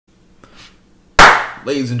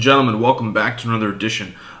Ladies and gentlemen, welcome back to another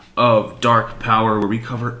edition of Dark Powerrr, where we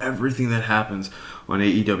cover everything that happens on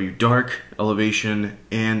AEW Dark Elevation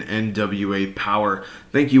and NWA Powerrr.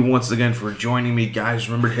 Thank you once again for joining me, guys.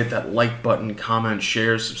 Remember to hit that like button, comment,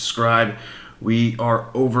 share, subscribe. We are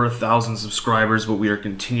over 1,000 subscribers, but we are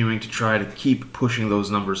continuing to try to keep pushing those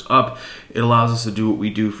numbers up. It allows us to do what we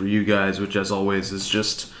do for you guys, which, as always, is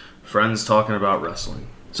just friends talking about wrestling.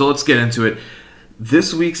 So let's get into it.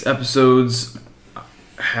 This week's episodes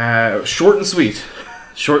have short and sweet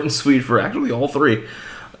for actually all three.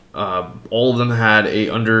 All of them had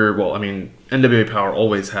NWA Powerrr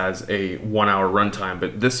always has a 1 hour runtime,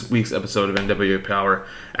 but this week's episode of NWA Powerrr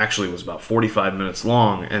actually was about 45 minutes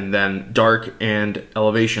long, and then Dark and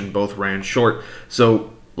Elevation both ran short.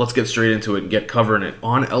 So let's get straight into it and get covering it.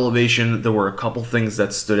 On Elevation, there were a couple things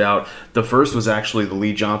that stood out. The first was actually the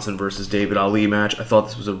Lee Johnson versus David Ali match. I thought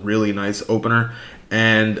this was a really nice opener,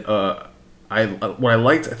 and what I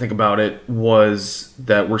liked, I think, about it was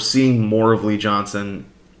that we're seeing more of Lee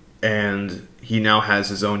Johnson, and he now has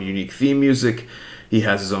his own unique theme music. He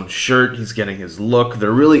has his own shirt. He's getting his look.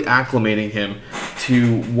 They're really acclimating him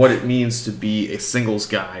to what it means to be a singles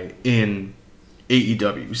guy in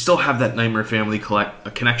AEW. We still have that Nightmare Family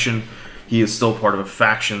connection. He is still part of a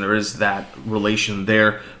faction. There is that relation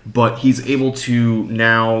there, but he's able to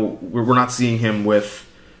now. We're not seeing him with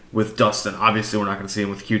Dustin. Obviously, we're not going to see him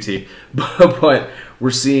with QT, but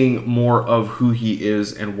we're seeing more of who he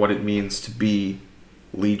is and what it means to be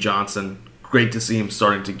Lee Johnson. Great to see him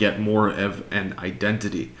starting to get more of an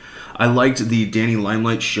identity. I liked the Danny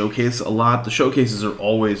Limelight showcase a lot. The showcases are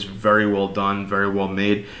always very well done, very well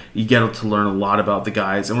made. You get to learn a lot about the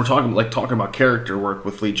guys, and we're talking about character work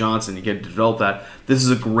with Lee Johnson. You get to develop that. This is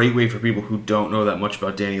a great way for people who don't know that much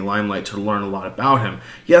about Danny Limelight to learn a lot about him.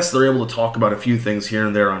 Yes, they're able to talk about a few things here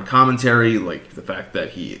and there on commentary, like the fact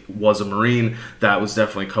that he was a Marine. That was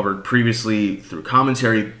definitely covered previously through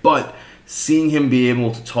commentary, but seeing him be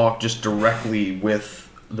able to talk just directly with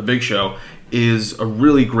the Big Show is a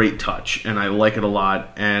really great touch, and I like it a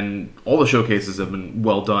lot, and all the showcases have been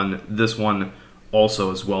well done. This one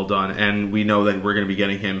also is well done, and we know that we're going to be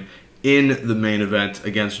getting him in the main event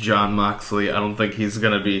against Jon Moxley. I don't think he's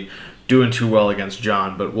going to be doing too well against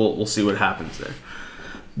Jon, but we'll see what happens there.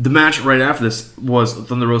 The match right after this was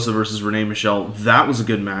Thunder Rosa versus Renee Michelle. That was a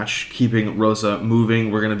good match, keeping Rosa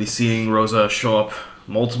moving. We're going to be seeing Rosa show up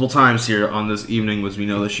multiple times here on this evening, as we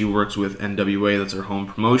know that she works with NWA. That's her home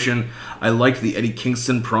promotion. I liked the Eddie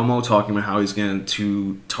Kingston promo talking about how he's going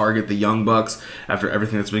to target the Young Bucks after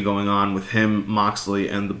everything that's been going on with him, Moxley,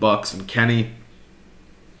 and the Bucks and Kenny.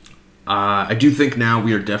 I do think now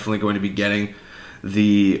we are definitely going to be getting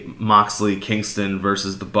the Moxley Kingston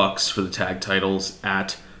versus the Bucks for the tag titles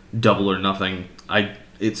at Double or Nothing.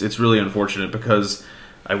 It's really unfortunate because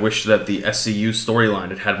I wish that the SCU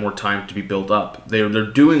storyline had more time to be built up. They're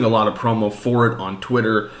doing a lot of promo for it on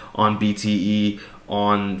Twitter, on BTE,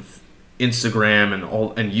 on Instagram,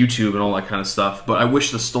 and YouTube and all that kind of stuff. But I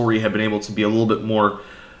wish the story had been able to be a little bit more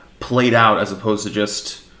played out, as opposed to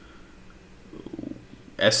just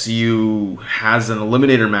SCU has an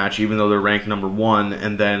eliminator match, even though they're ranked #1,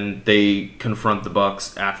 and then they confront the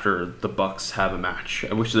Bucks after the Bucks have a match.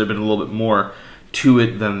 I wish there had been a little bit more to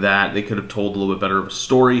it than that. They could have told a little bit better of a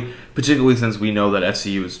story, particularly since we know that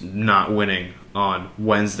SCU is not winning on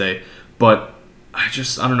Wednesday. But I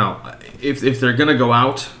don't know. If they're gonna go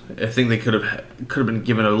out, I think they could have been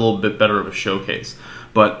given a little bit better of a showcase.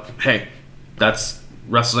 But hey, that's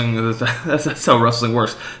wrestling. That's how wrestling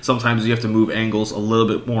works. Sometimes you have to move angles a little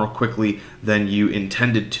bit more quickly than you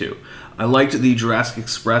intended to. I liked the Jurassic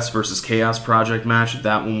Express versus Chaos Project match.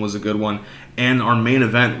 That one was a good one. And our main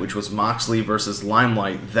event, which was Moxley versus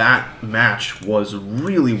Limelight, that match was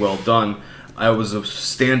really well done. It was a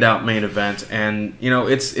standout main event, and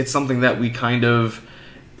it's something that we kind of,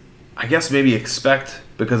 I guess, maybe expect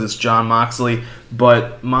because it's Jon Moxley,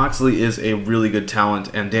 but Moxley is a really good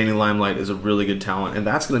talent, and Danny Limelight is a really good talent, and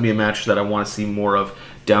that's going to be a match that I want to see more of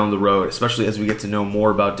down the road, especially as we get to know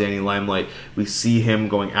more about Danny Limelight. We see him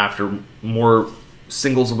going after more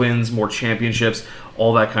singles wins, more championships,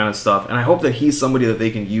 all that kind of stuff, and I hope that he's somebody that they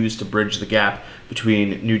can use to bridge the gap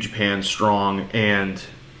between New Japan Strong and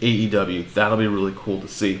AEW. That'll be really cool to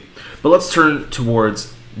see. But let's turn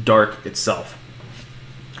towards Dark itself.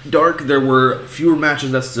 Dark, there were fewer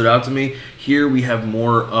matches that stood out to me. Here we have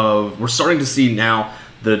more of, we're starting to see now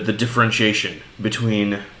the differentiation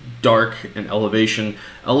between Dark and Elevation.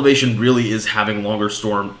 Elevation really is having longer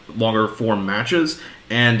form matches,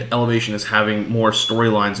 and Elevation is having more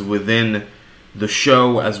storylines within the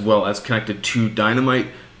show as well as connected to Dynamite.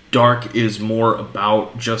 Dark is more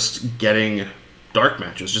about just getting dark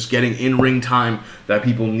matches, just getting in-ring time that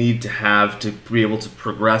people need to have to be able to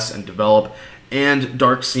progress and develop. And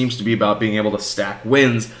Dark seems to be about being able to stack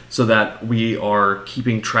wins so that we are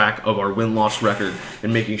keeping track of our win-loss record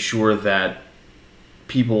and making sure that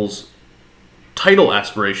people's title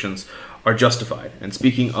aspirations are justified. And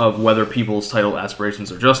speaking of whether people's title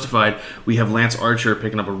aspirations are justified, we have Lance Archer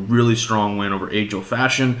picking up a really strong win over Angel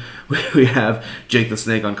Fashion. We have Jake the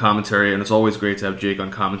Snake on commentary, and it's always great to have Jake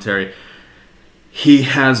on commentary. He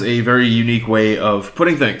has a very unique way of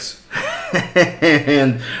putting things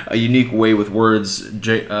and a unique way with words.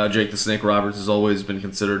 Jake the Snake Roberts has always been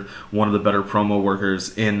considered one of the better promo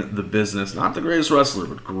workers in the business. Not the greatest wrestler,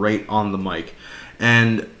 but great on the mic.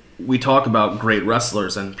 And we talk about great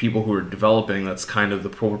wrestlers and people who are developing. That's kind of the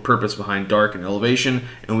purpose behind Dark and Elevation,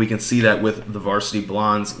 and we can see that with the Varsity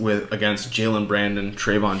Blondes against Jalen Brandon,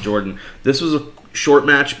 Trayvon Jordan. This was a short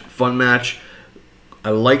match, fun match.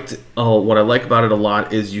 I liked what I like about it a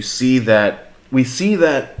lot is we see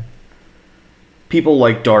that people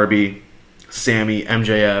like Darby, Sammy,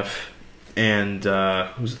 MJF, and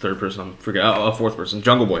who's the third person? A fourth person,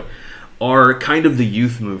 Jungle Boy, are kind of the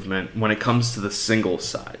youth movement when it comes to the single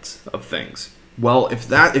sides of things. Well, if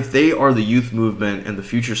they are the youth movement and the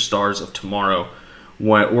future stars of tomorrow,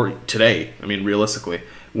 or today, I mean realistically,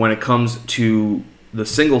 when it comes to the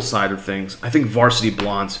single side of things, I think Varsity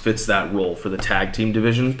Blondes fits that role for the tag team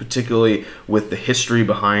division, particularly with the history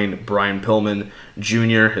behind Brian Pillman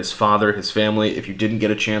Jr., his father, his family. If you didn't get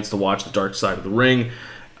a chance to watch the Dark Side of the Ring,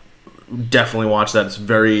 definitely watch that. It's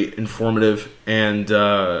very informative, and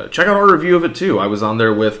check out our review of it too. I was on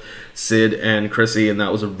there with Sid and Chrissy, and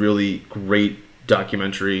that was a really great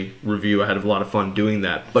documentary review. I had a lot of fun doing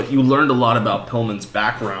that. But you learned a lot about Pillman's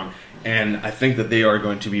background, and I think that they are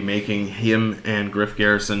going to be making him and Griff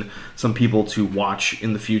Garrison some people to watch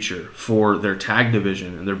in the future for their tag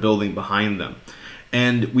division, and they're building behind them.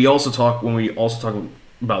 And we also talk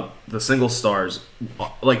about the single stars,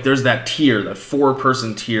 like there's that tier, that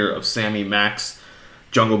 4-person tier of Sammy, Max,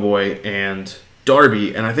 Jungle Boy, and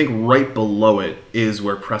Darby, and I think right below it is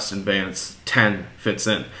where Preston Vance 10 fits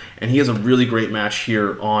in. And he has a really great match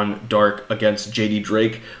here on Dark against JD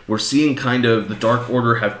Drake. We're seeing kind of the Dark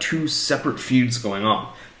Order have two separate feuds going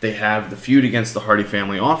on. They have the feud against the Hardy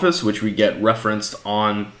Family Office, which we get referenced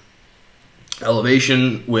on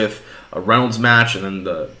Elevation with a Reynolds match, and then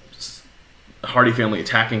the Hardy family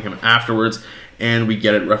attacking him afterwards, and we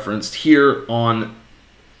get it referenced here on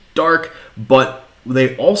Dark. But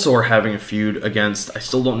they also are having a feud against, I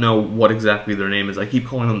still don't know what exactly their name is. I keep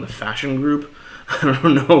calling them the Fashion Group. I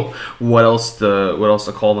don't know what else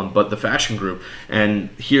to call them, but the Fashion Group. And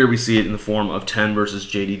here we see it in the form of 10 versus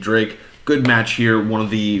JD Drake. Good match here. One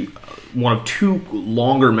of two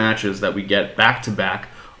longer matches that we get back to back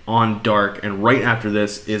on Dark, and right after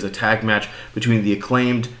this is a tag match between the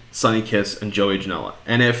Acclaimed, Sonny Kiss, and Joey Janela.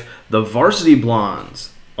 And if the Varsity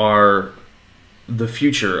Blondes are the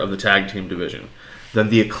future of the tag team division, then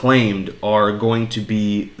the Acclaimed are going to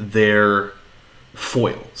be their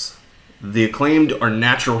foils. The Acclaimed are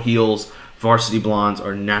natural heels, Varsity Blondes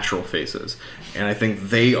are natural faces. And I think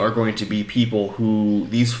they are going to be people who,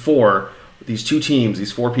 these four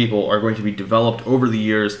people are going to be developed over the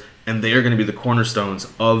years, and they are going to be the cornerstones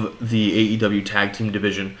of the AEW Tag Team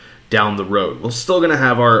division down the road. We're still going to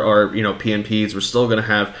have our PNPs. We're still going to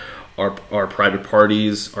have our private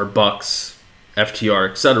parties, our Bucks,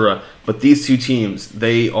 FTR, etc. But these two teams,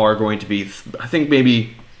 they are going to be, I think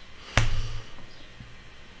maybe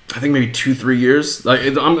 2-3 years.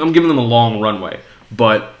 I'm giving them a long runway,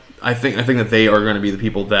 but I think that they are going to be the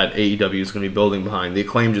people that AEW is going to be building behind. The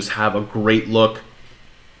Acclaim just have a great look,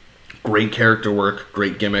 great character work,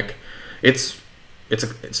 great gimmick. It's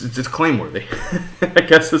claim-worthy. I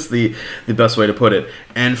guess is the best way to put it.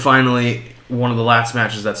 And finally, one of the last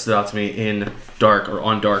matches that stood out to me in Dark, or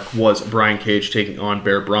on Dark, was Brian Cage taking on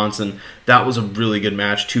Bear Bronson. That was a really good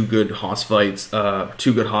match. Two good hoss fights.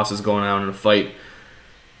 Two good hosses going out in a fight.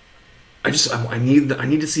 I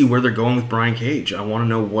need to see where they're going with Brian Cage. I want to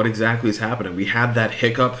know what exactly is happening. We had that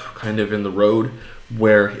hiccup kind of in the road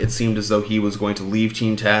where it seemed as though he was going to leave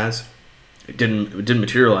Team Taz. It didn't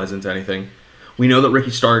materialize into anything. We know that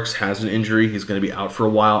Ricky Starks has an injury. He's going to be out for a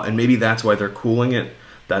while, and maybe that's why they're cooling it,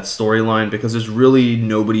 that storyline, because there's really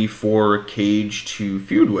nobody for Cage to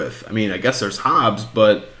feud with. I mean, I guess there's Hobbs,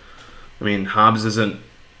 but I mean, Hobbs isn't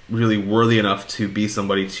really worthy enough to be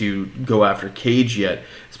somebody to go after Cage yet,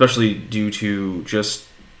 especially due to just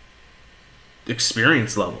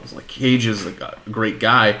experience levels. Like, Cage is a great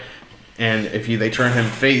guy, and if they turn him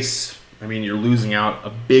face, I mean, you're losing out a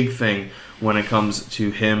big thing when it comes to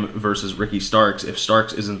him versus Ricky Starks if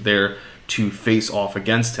Starks isn't there to face off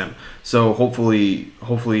against him. So hopefully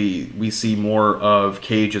we see more of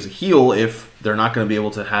Cage as a heel. If they're not going to be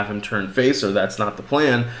able to have him turn face, or that's not the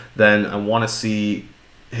plan, then I want to see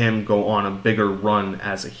him go on a bigger run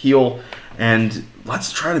as a heel. And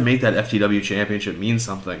let's try to make that FTW championship mean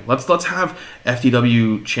something. Let's have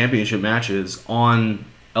FTW championship matches on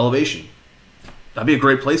Elevation. That'd be a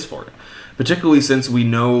great place for it, particularly since we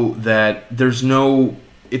know that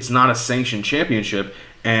it's not a sanctioned championship,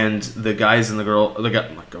 and the guys and the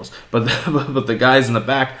guys in the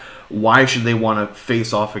back, why should they want to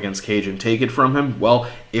face off against Cage and take it from him? Well,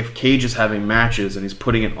 if Cage is having matches and he's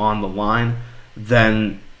putting it on the line,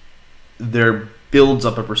 then there builds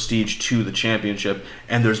up a prestige to the championship,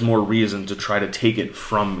 and there's more reason to try to take it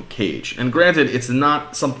from Cage. And granted, it's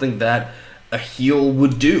not something that a heel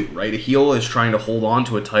would do, right? A heel is trying to hold on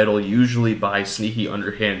to a title usually by sneaky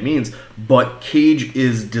underhand means, but Cage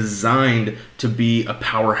is designed to be a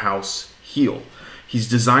powerhouse heel. He's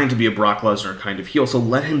designed to be a Brock Lesnar kind of heel, so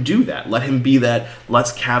let him do that. Let him be that.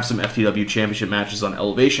 Let's have some FTW championship matches on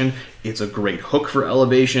Elevation. It's a great hook for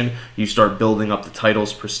Elevation. You start building up the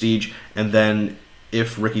title's prestige, and then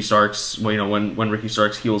if Ricky Starks, when Ricky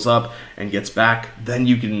Starks heals up and gets back, then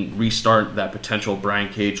you can restart that potential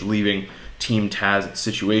Brian Cage leaving Team Taz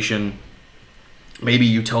situation. Maybe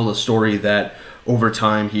you tell the story that over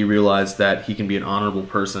time he realized that he can be an honorable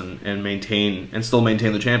person and still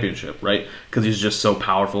maintain the championship, right? Because he's just so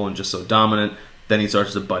powerful and just so dominant. Then he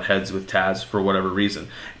starts to butt heads with Taz for whatever reason.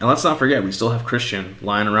 And let's not forget, we still have Christian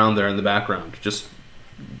lying around there in the background. Just,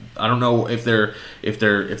 I don't know if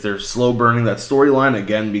they're slow burning that storyline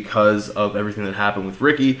again because of everything that happened with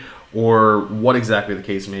Ricky, or what exactly the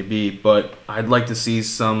case may be, but I'd like to see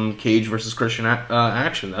some Cage versus Christian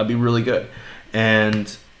action. That'd be really good.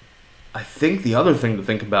 And I think the other thing to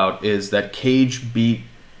think about is that Cage beat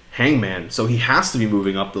Hangman, so he has to be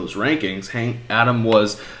moving up those rankings. Adam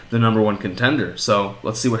was the #1 contender, so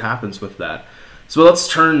let's see what happens with that. So let's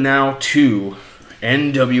turn now to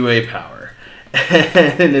NWA Power.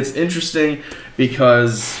 And it's interesting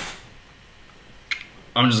because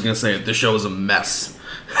I'm just going to say it, this show is a mess.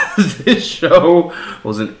 This show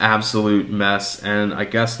was an absolute mess, and I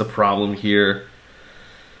guess the problem here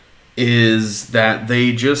is that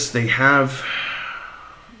they have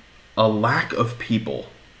a lack of people.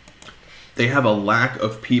 They have a lack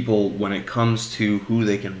of people when it comes to who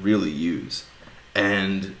they can really use.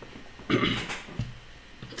 And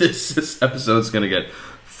this episode's going to get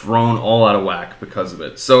thrown all out of whack because of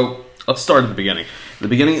it. So let's start at the beginning. At the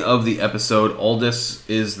beginning of the episode, Aldis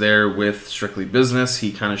is there with Strictly Business.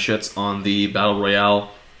 He kind of shits on the Battle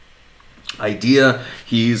Royale idea.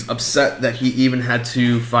 He's upset that he even had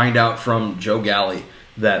to find out from Joe Galli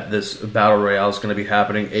that this Battle Royale is going to be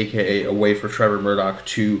happening, aka a way for Trevor Murdoch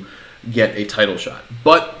to get a title shot.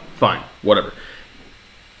 But fine, whatever.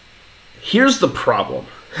 Here's the problem.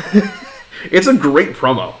 It's a great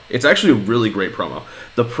promo. It's actually a really great promo.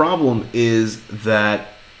 The problem is that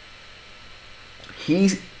he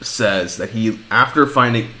says that after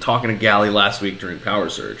talking to Galli last week during Power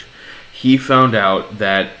Surge, he found out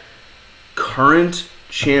that current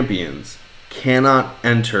champions cannot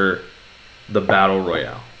enter the Battle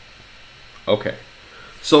Royale. Okay.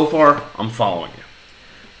 So far, I'm following you.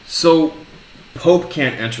 So, Pope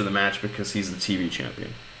can't enter the match because he's the TV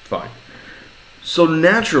champion. Fine. So,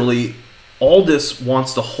 naturally, Aldis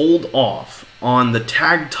wants to hold off on the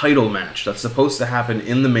tag title match that's supposed to happen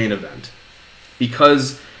in the main event.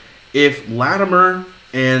 Because if Latimer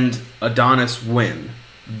and Adonis win,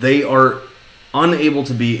 they are unable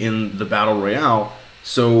to be in the Battle Royale,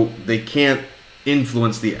 so they can't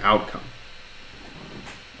influence the outcome.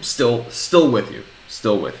 Still with you.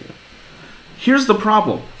 Still with you. Here's the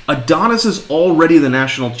problem. Adonis is already the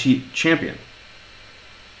national champion.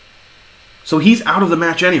 So he's out of the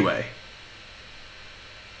match anyway.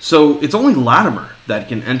 So it's only Latimer that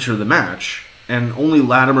can enter the match, and only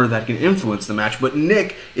Latimer that can influence the match, but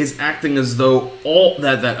Nick is acting as though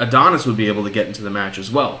that Adonis would be able to get into the match as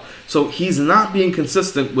well. So he's not being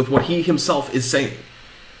consistent with what he himself is saying.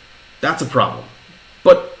 That's a problem.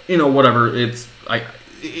 But, whatever, it's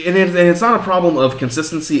not a problem of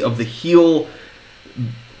consistency of the heel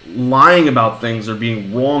lying about things or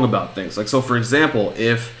being wrong about things. Like, so for example,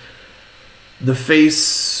 if the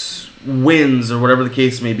face wins or whatever the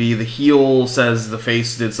case may be, the heel says the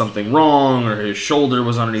face did something wrong or his shoulder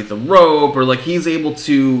was underneath the rope, or he's able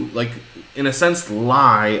to in a sense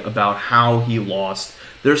lie about how he lost.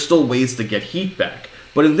 There's still ways to get heat back.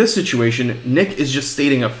 But in this situation, Nick is just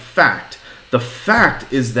stating a fact. The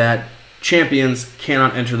fact is that champions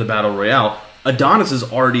cannot enter the Battle Royale. Adonis is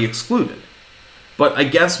already excluded. But I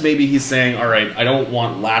guess maybe he's saying, all right, I don't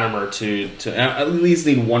want Latimer to at least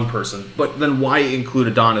need one person. But then why include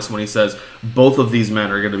Adonis when he says both of these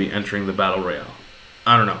men are going to be entering the Battle Royale?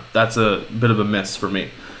 I don't know. That's a bit of a miss for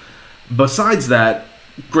me. Besides that,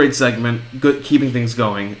 great segment, good, keeping things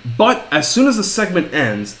going. But as soon as the segment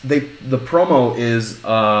ends, the promo is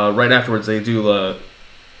right afterwards. They do the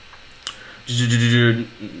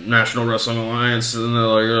National Wrestling Alliance, and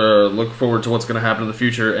they're like, look forward to what's going to happen in the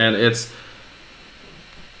future, and it's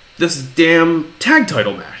this damn tag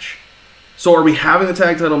title match. So are we having a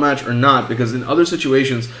tag title match or not? Because in other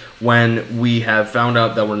situations, when we have found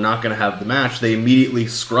out that we're not going to have the match, they immediately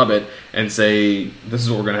scrub it and say, this is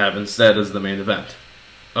what we're going to have instead as the main event.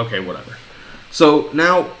 Okay, whatever. So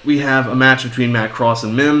now we have a match between Matt Cross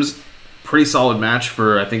and Mims. Pretty solid match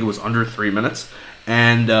for, I think it was under 3 minutes.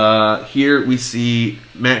 And here we see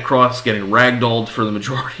Matt Cross getting ragdolled for the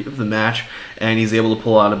majority of the match, and he's able to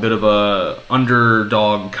pull out a bit of a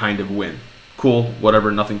underdog kind of win. Cool,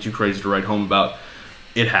 whatever, nothing too crazy to write home about.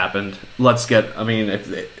 It happened. Let's get, I mean,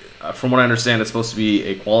 from what I understand, it's supposed to be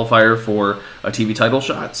a qualifier for a TV title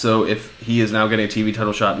shot. So if he is now getting a TV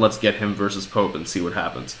title shot, let's get him versus Pope and see what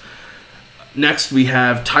happens. Next, we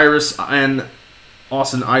have Tyrus and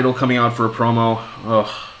Austin Idol coming out for a promo.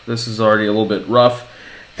 Ugh, this is already a little bit rough.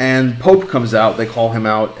 And Pope comes out, they call him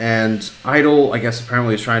out, and Idol, I guess,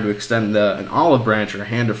 apparently is trying to extend an olive branch or a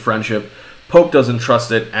hand of friendship. Pope doesn't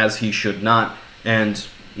trust it, as he should not, and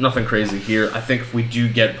nothing crazy here. I think if we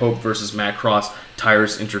do get Pope versus Matt Cross,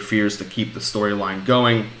 Tyrus interferes to keep the storyline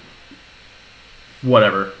going.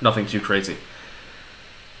 Whatever, nothing too crazy.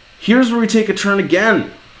 Here's where we take a turn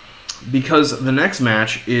again, because the next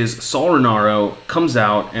match is Saul Renaro comes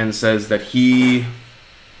out and says that he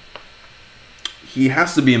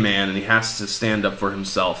has to be a man and he has to stand up for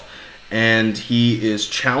himself. And he is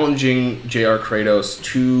challenging JR Kratos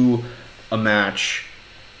to a match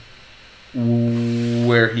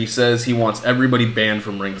where he says he wants everybody banned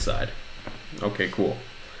from ringside. Okay, cool.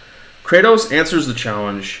 Kratos answers the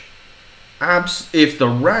challenge. If the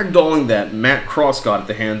ragdolling that Matt Cross got at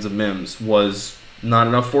the hands of Mims was not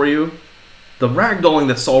enough for you, the ragdolling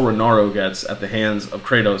that Saul Renaro gets at the hands of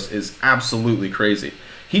Kratos is absolutely crazy.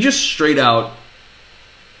 He just straight out...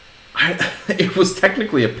 it was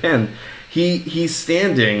technically a pin. He's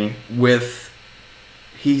standing with...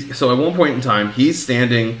 So at one point in time, he's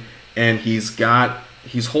standing and he's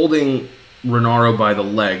holding Renaro by the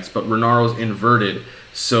legs, but Renaro's inverted,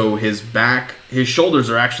 so his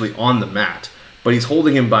shoulders are actually on the mat, but he's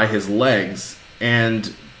holding him by his legs,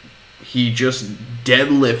 and he just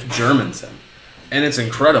deadlift Germans him. And it's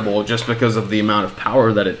incredible just because of the amount of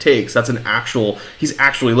power that it takes. He's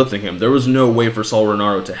actually lifting him. There was no way for Saul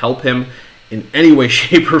Renaro to help him in any way,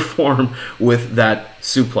 shape, or form with that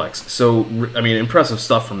suplex. So, I mean, impressive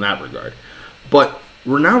stuff from that regard. But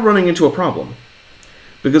we're now running into a problem,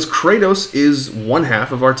 because Kratos is one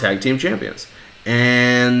half of our tag team champions.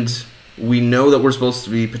 And we know that we're supposed to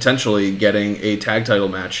be potentially getting a tag title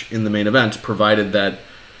match in the main event, provided that,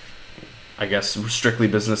 I guess, Strictly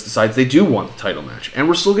Business decides they do want the title match. And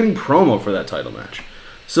we're still getting promo for that title match.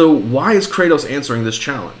 So why is Kratos answering this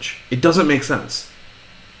challenge? It doesn't make sense.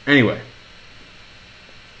 Anyway,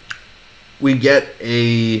 we get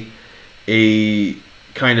a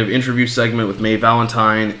kind of interview segment with Mae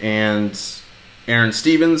Valentine and Aaron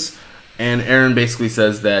Stevens, and Aaron basically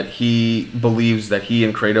says that he believes that he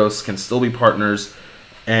and Kratos can still be partners,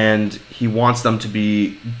 and he wants them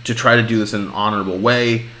to try to do this in an honorable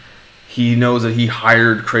way. He knows that he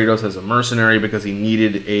hired Kratos as a mercenary because he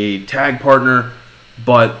needed a tag partner,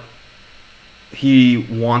 but he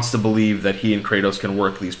wants to believe that he and Kratos can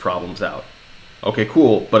work these problems out. Okay,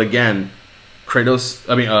 cool, but again,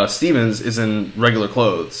 Stevens is in regular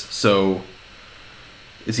clothes, so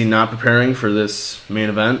is he not preparing for this main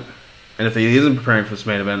event? And if he isn't preparing for this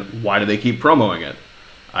main event, why do they keep promoting it?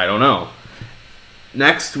 I don't know.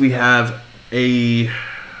 Next, we have a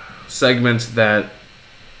segment that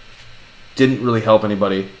didn't really help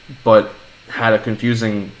anybody, but had a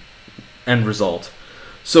confusing end result.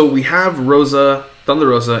 So we have Thunder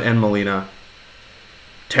Rosa and Melina,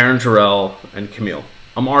 Taryn Terrell, and Camille.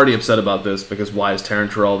 I'm already upset about this because why is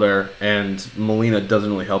Taryn Terrell there? And Melina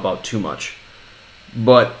doesn't really help out too much.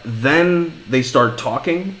 But then they start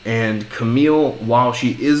talking, and Camille, while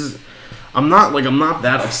she is... I'm not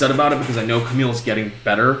that upset about it because I know Camille's getting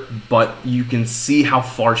better, but you can see how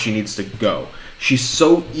far she needs to go. She's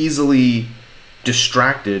so easily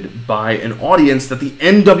distracted by an audience that the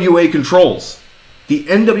NWA controls. The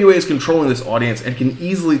NWA is controlling this audience and can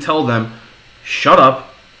easily tell them, shut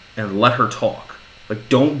up and let her talk. Like,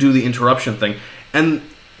 don't do the interruption thing. And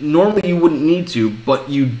normally you wouldn't need to, but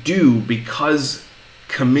you do because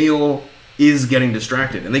Camille is getting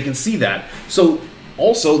distracted, and they can see that. So,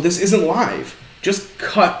 also, this isn't live. Just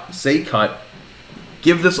cut, say cut,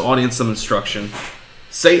 give this audience some instruction,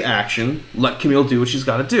 say action, let Camille do what she's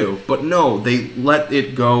got to do. But no, they let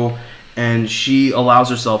it go, and she allows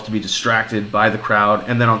herself to be distracted by the crowd.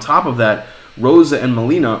 And then on top of that, Rosa and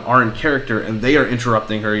Melina are in character, and they are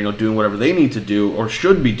interrupting her, doing whatever they need to do or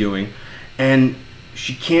should be doing. And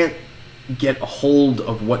she can't get a hold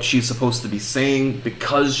of what she's supposed to be saying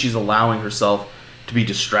because she's allowing herself to be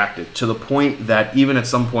distracted, to the point that even at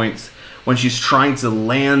some points when she's trying to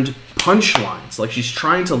land punchlines, like she's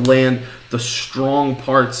trying to land the strong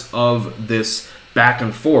parts of this back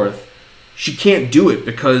and forth, she can't do it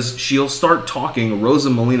because she'll start talking, Rosa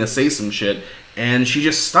and Melina say some shit, and she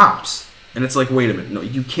just stops. And it's like, wait a minute, no,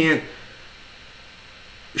 you can't.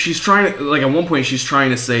 She's trying to, like, at one point she's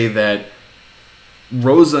trying to say that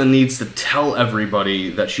Rosa needs to tell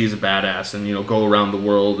everybody that she's a badass and, go around the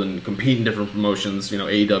world and compete in different promotions,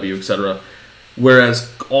 AEW, etc. Whereas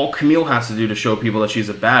all Camille has to do to show people that she's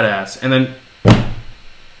a badass, and then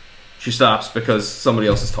she stops because somebody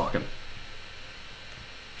else is talking.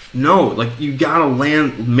 No, like, you gotta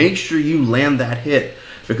make sure you land that hit,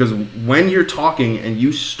 because when you're talking and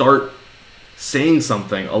you start saying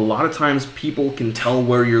something, a lot of times people can tell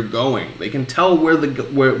where you're going. They can tell where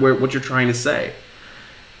what you're trying to say.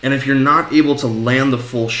 And if you're not able to land the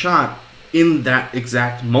full shot in that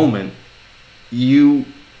exact moment, you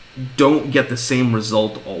don't get the same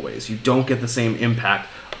result always. You don't get the same impact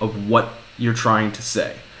of what you're trying to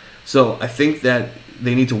say. So I think that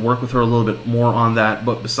they need to work with her a little bit more on that.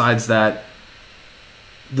 But besides that,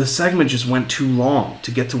 the segment just went too long to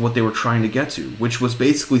get to what they were trying to get to, which was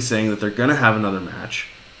basically saying that they're going to have another match.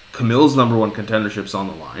 Camille's #1 contendership's on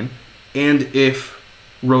the line. And if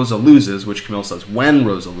Rosa loses, which Camille says when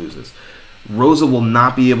Rosa loses, Rosa will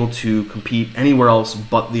not be able to compete anywhere else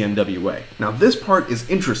but the NWA. Now, this part is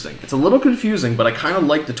interesting. It's a little confusing, but I kind of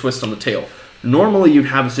like the twist on the tail. Normally, you'd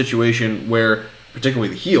have a situation where, particularly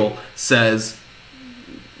the heel, says,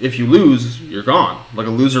 if you lose, you're gone. Like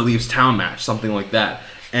a loser leaves town match, something like that.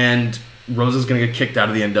 And Rosa's going to get kicked out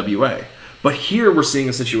of the NWA. But here we're seeing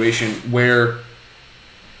a situation where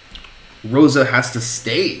Rosa has to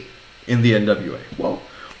stay in the NWA. Well,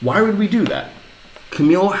 why would we do that?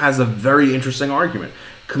 Camille has a very interesting argument.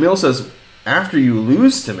 Camille says, after you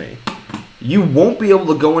lose to me, you won't be able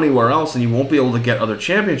to go anywhere else and you won't be able to get other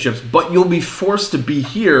championships, but you'll be forced to be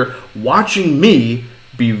here watching me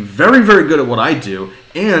be very, very good at what I do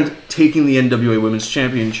and taking the NWA Women's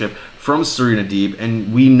Championship from Serena Deeb.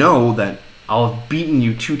 And we know that I'll have beaten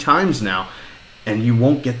you 2 times now and you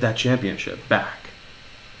won't get that championship back.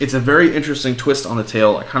 It's a very interesting twist on the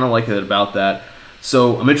tail. I kind of like it about that.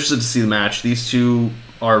 So I'm interested to see the match. These two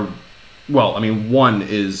are, well, I mean, one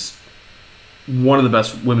is one of the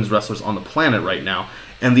best women's wrestlers on the planet right now,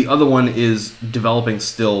 and the other one is developing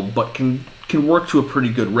still, but can work to a pretty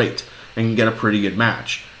good rate and can get a pretty good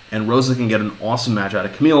match. And Rosa can get an awesome match out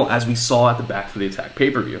of Camille, as we saw at the Back for the Attack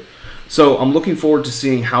pay-per-view. So I'm looking forward to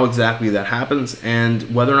seeing how exactly that happens and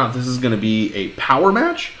whether or not this is going to be a power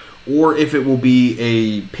match or if it will be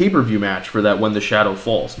a pay-per-view match for that When the Shadow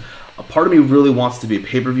Falls. A part of me really wants to be a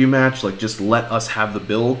pay-per-view match, like just let us have the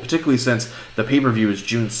build, particularly since the pay-per-view is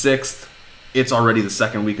June 6th. It's already the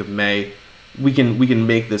 2nd week of May. We can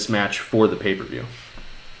make this match for the pay-per-view.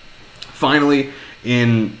 Finally,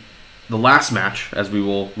 in the last match, as we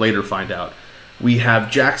will later find out, we have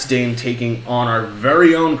Jax Dane taking on our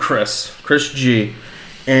very own Chris G,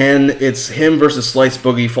 and it's him versus Slice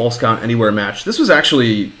Boogie False Count Anywhere match. This was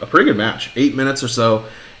actually a pretty good match, 8 minutes or so,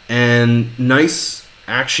 and nice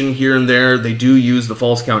action here and there. They do use the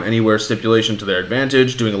False Count Anywhere stipulation to their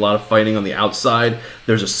advantage, doing a lot of fighting on the outside.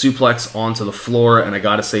 There's a suplex onto the floor, and I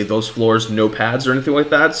gotta say, those floors, no pads or anything like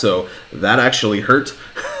that, so that actually hurt.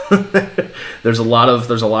 There's a lot of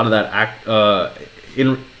that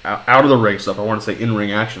out of the ring stuff. I want to say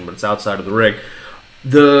in-ring action, but it's outside of the ring.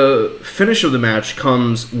 The finish of the match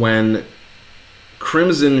comes when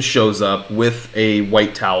Crimson shows up with a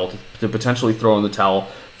white towel to potentially throw in the towel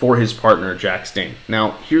for his partner, Jax Dane.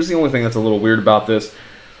 Now, here's the only thing that's a little weird about this.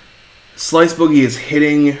 Slice Boogie is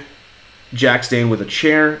hitting Jax Dane with a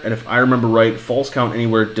chair, and if I remember right, False Count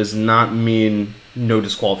Anywhere does not mean no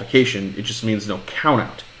disqualification. It just means no count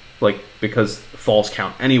out. Like, because False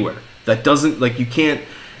Count Anywhere. That doesn't, like, you can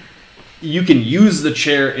use the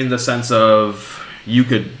chair in the sense of you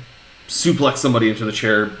could suplex somebody into the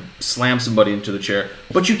chair, slam somebody into the chair,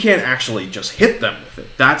 but you can't actually just hit them with it.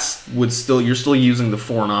 You're still using the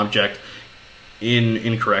foreign object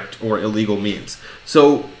incorrect or illegal means.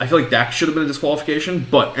 So I feel like that should have been a disqualification.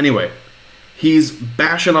 But anyway, he's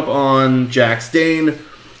bashing up on Jax Dane.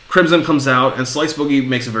 Crimson comes out, and Slice Boogie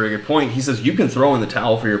makes a very good point. He says, you can throw in the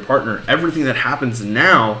towel for your partner. Everything that happens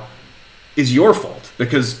now is your fault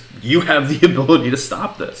because you have the ability to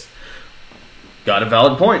stop this. Got a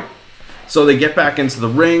valid point. So they get back into the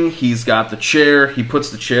ring. He's got the chair. He puts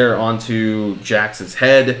the chair onto Jax's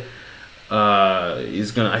head.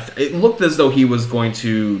 It looked as though he was going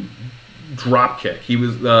to drop kick. He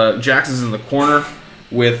was Jax is in the corner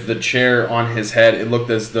with the chair on his head. It looked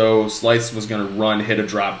as though Slice was going to run, hit a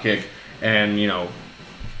drop kick, and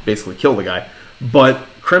basically kill the guy. But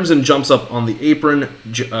Crimson jumps up on the apron.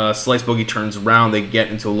 Slice Boogie turns around. They get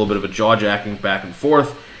into a little bit of a jaw-jacking back and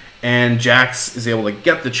forth. And Jax is able to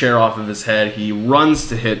get the chair off of his head. He runs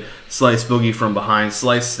to hit Slice Boogie from behind.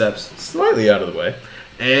 Slice steps slightly out of the way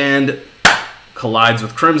and collides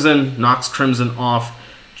with Crimson, knocks Crimson off.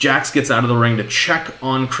 Jax gets out of the ring to check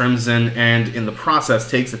on Crimson, and in the process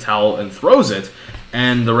takes the towel and throws it.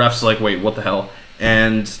 And the ref's like, wait, what the hell?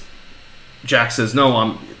 And Jax says,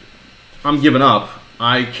 no, I'm giving up.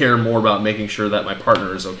 I care more about making sure that my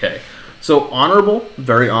partner is okay. So honorable,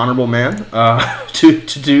 very honorable man to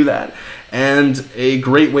do that. And a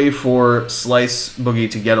great way for Slice Boogie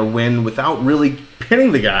to get a win without really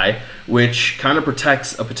pinning the guy, which kind of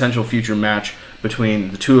protects a potential future match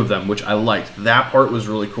between the two of them, which I liked. That part was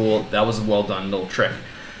really cool. That was a well done little trick.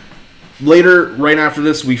 Later, right after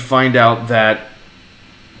this, we find out that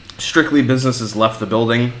Strictly Business has left the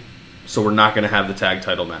building, so we're not going to have the tag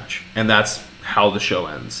title match. And that's how the show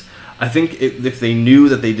ends. I think if they knew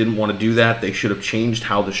that they didn't want to do that, they should have changed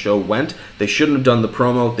how the show went. They shouldn't have done the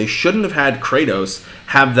promo. They shouldn't have had Kratos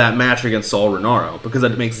have that match against Saul Renaro, because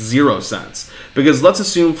that makes zero sense. Because let's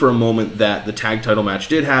assume for a moment that the tag title match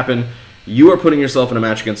did happen. You are putting yourself in a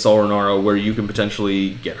match against Saul Renaro where you can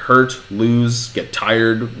potentially get hurt, lose, get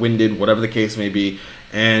tired, winded, whatever the case may be,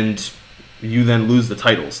 and you then lose the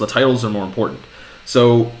titles. The titles are more important.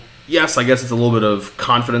 So yes, I guess it's a little bit of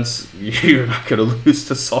confidence. You're not going to lose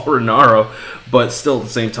to Saul Renaro, but still at the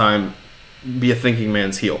same time, be a thinking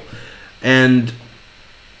man's heel. And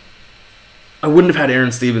I wouldn't have had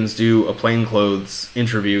Aaron Stevens do a plainclothes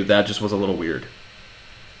interview. That just was a little weird.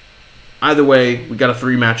 Either way, we got a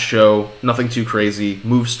 3-match show. Nothing too crazy.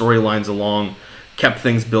 Moved storylines along. Kept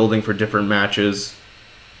things building for different matches.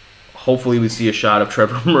 Hopefully we see a shot of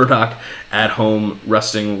Trevor Murdoch at home,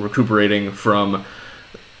 resting, recuperating from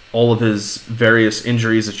all of his various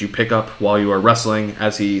injuries that you pick up while you are wrestling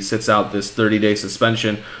as he sits out this 30-day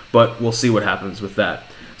suspension, but we'll see what happens with that.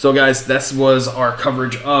 So guys, this was our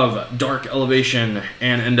coverage of Dark Elevation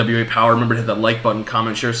and NWA Powerrr. Remember to hit that like button,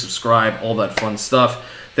 comment, share, subscribe, all that fun stuff.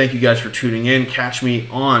 Thank you guys for tuning in. Catch me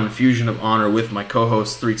on Fusion of Honor with my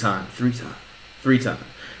co-host, three-time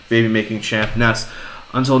baby-making champ Ness.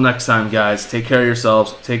 Until next time, guys, take care of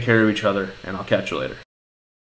yourselves, take care of each other, and I'll catch you later.